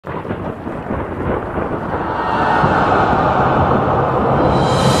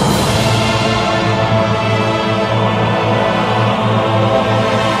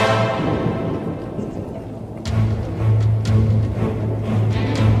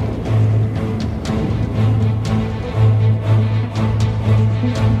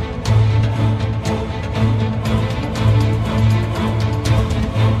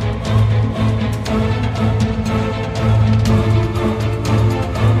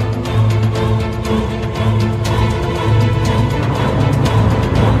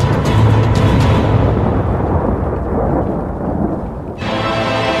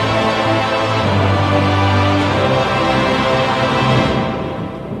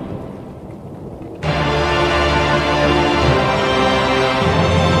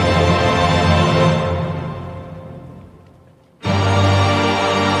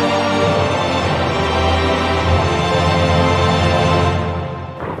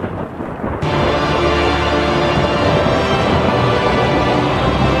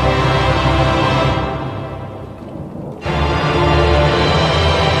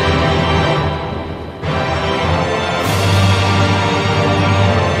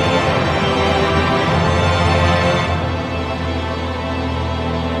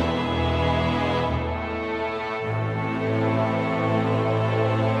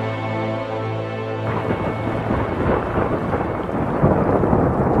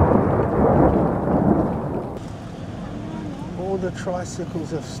the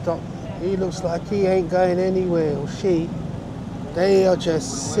tricycles have stopped. He looks like he ain't going anywhere, or she. They are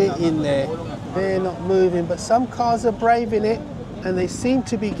just sitting there. They're not moving, but some cars are braving it and they seem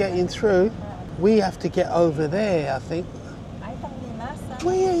to be getting through. We have to get over there, I think.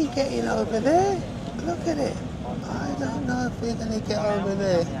 We ain't getting over there. Look at it. I don't know if we're going to get over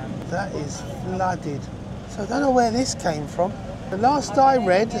there. That is flooded. So I don't know where this came from. The last I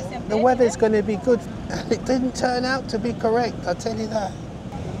read, the weather's going to be good. It didn't turn out to be correct, I'll tell you that.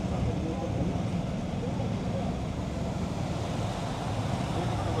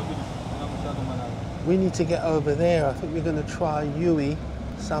 We need to get over there. I think we're going to try Yui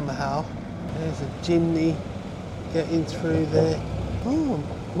somehow. There's a chimney getting through there. Oh,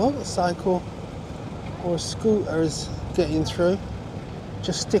 motorcycle or a scooter is getting through.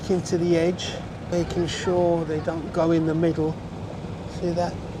 Just sticking to the edge, making sure they don't go in the middle. See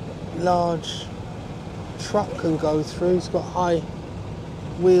that large truck can go through. It's got high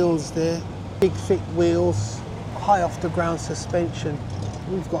wheels there, big thick wheels, high off the ground suspension.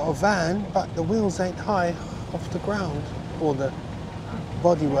 We've got a van, but the wheels ain't high off the ground, or the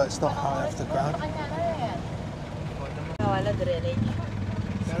bodywork's not high off the ground.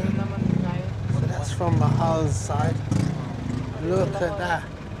 So that's from the hull side. Look at that.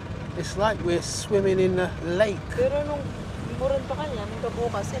 It's like we're swimming in the lake.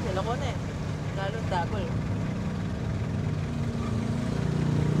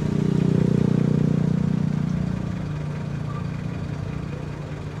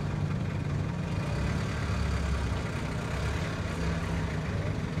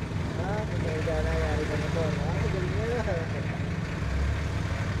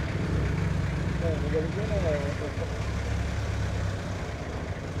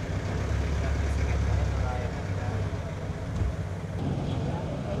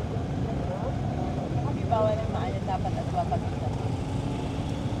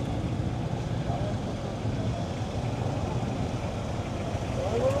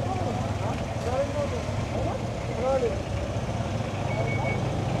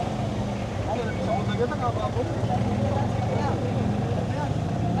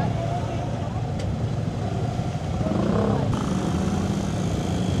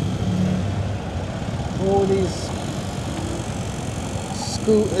 All these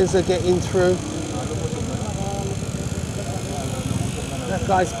scooters are getting through. That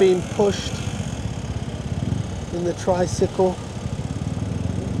guy's being pushed in the tricycle.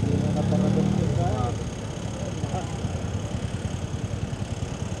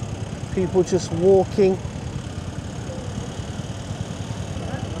 People just walking.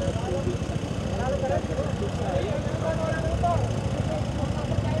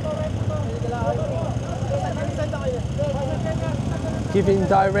 Giving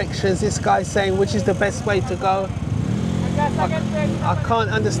directions. This guy's saying which is the best way to go. I can't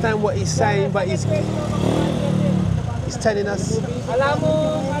understand what he's saying, but he's telling us.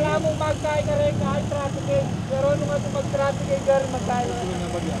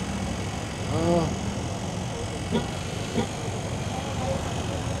 Oh.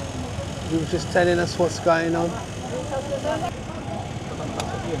 He was just telling us what's going on.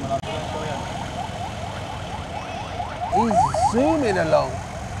 He's zooming along.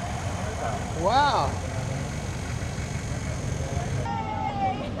 Wow.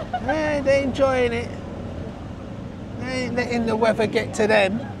 Yeah, they're enjoying it. They ain't letting the weather get to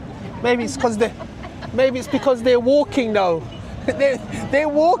them. Maybe it's because they're walking though. They're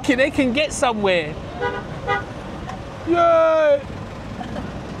walking, they can get somewhere. Yay!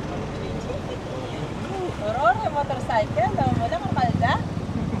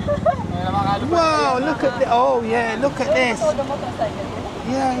 Wow, look at this. Oh yeah, look at this.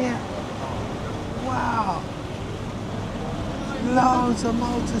 Yeah. Wow. Loads of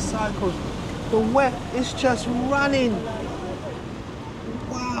motorcycles. The wet is just running.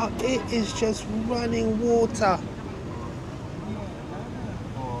 Wow, it is just running water.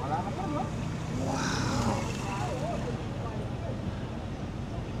 Wow.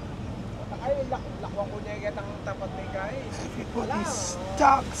 Everybody's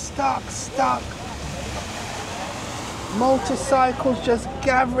stuck. Motorcycles just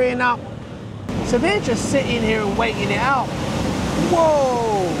gathering up. So they're just sitting here and waiting it out.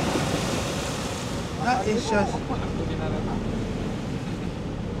 Whoa! That is just...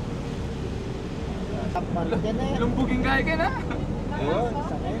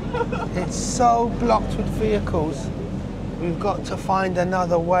 It's so blocked with vehicles. We've got to find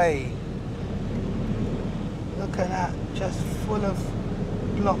another way. Look at that, just full of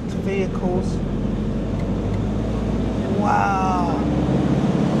blocked vehicles. Wow.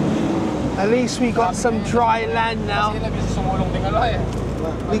 At least we got some dry land now.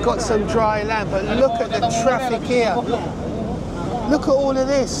 We got some dry land, but look at the traffic here. Look at all of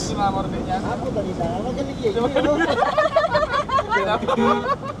this.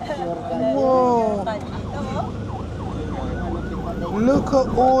 Whoa. Look at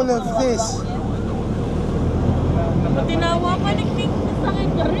all of this.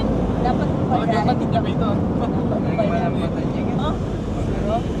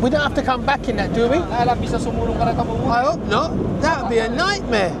 We don't have to come back in that, do we? I hope not. That would be a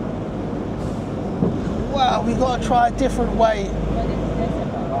nightmare. Wow, we got to try a different way.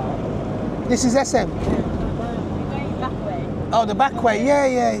 This is SM? Oh, the back way. Yeah,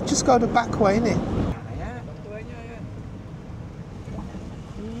 yeah. Just go the back way, innit?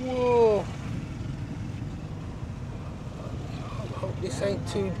 Whoa. I hope this ain't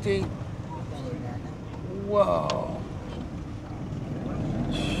too deep. Whoa.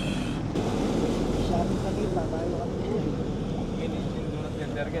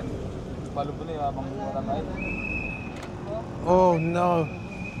 Oh no.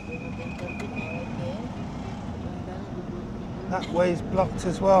 That way's blocked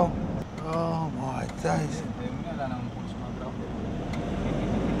as well. Oh my days.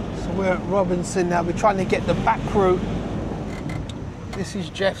 So we're at Robinson now. We're trying to get the back route. This is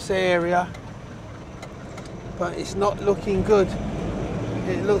Jeff's area. But it's not looking good.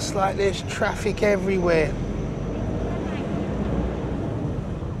 It looks like there's traffic everywhere.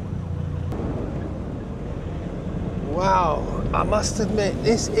 Wow, I must admit,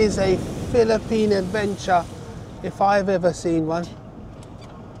 this is a Philippine adventure if I've ever seen one.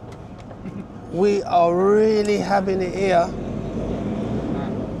 We are really having it here.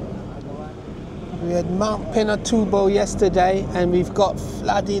 We had Mount Pinatubo yesterday and we've got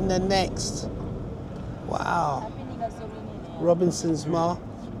flooding the next. Wow. Robinson's Mall.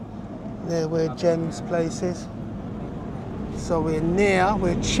 There where Jem's place is. So we're near,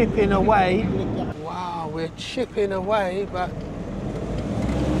 we're chipping away. Wow, we're chipping away, but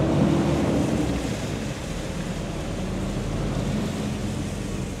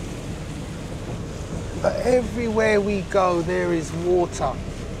everywhere we go there is water.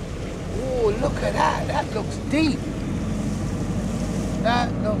 Oh, look at that, that looks deep.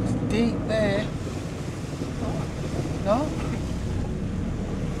 That looks deep there. No?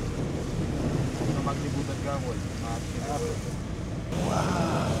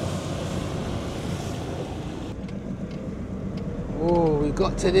 Wow. Oh, we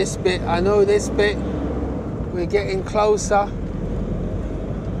got to this bit. I know this bit. We're getting closer.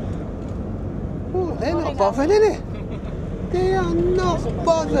 Oh, they're not bothered, are they? They are not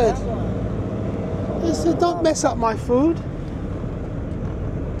bothered. They said, don't mess up my food.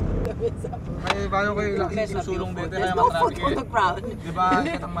 There's no food on the ground.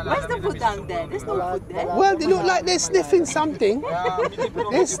 Where's the food down there? There's no food there. Well, they look like they're sniffing something. Well,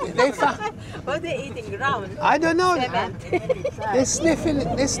 they're eating ground. I don't know. They're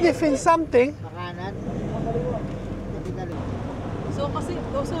sniffing something. So kasi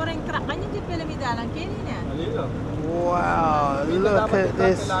usuring truck kanya di pala midalang kini niya. Wow, look at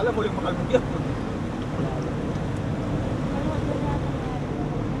this.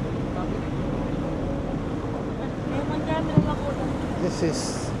 This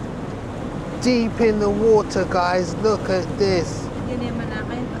is deep in the water, guys. Look at this.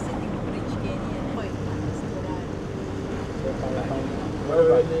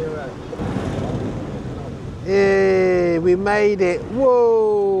 Yeah, we made it.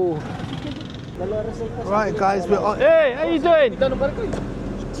 Whoa. Right, guys, we're on. Hey, how you doing?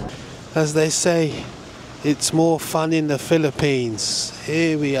 As they say, it's more fun in the Philippines.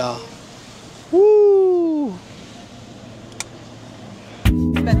 Here we are. Woo!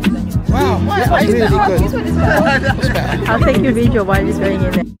 Wow, that's really good. I'll take your video while it's going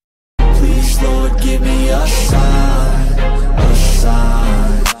in there. Please, Lord, give me a sign, a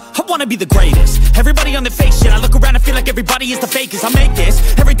sign. I wanna be the greatest. Everybody on the fake shit. I look around and feel like everybody is the fakest. I make this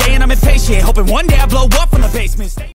every day and I'm impatient, hoping one day I blow up from the basement.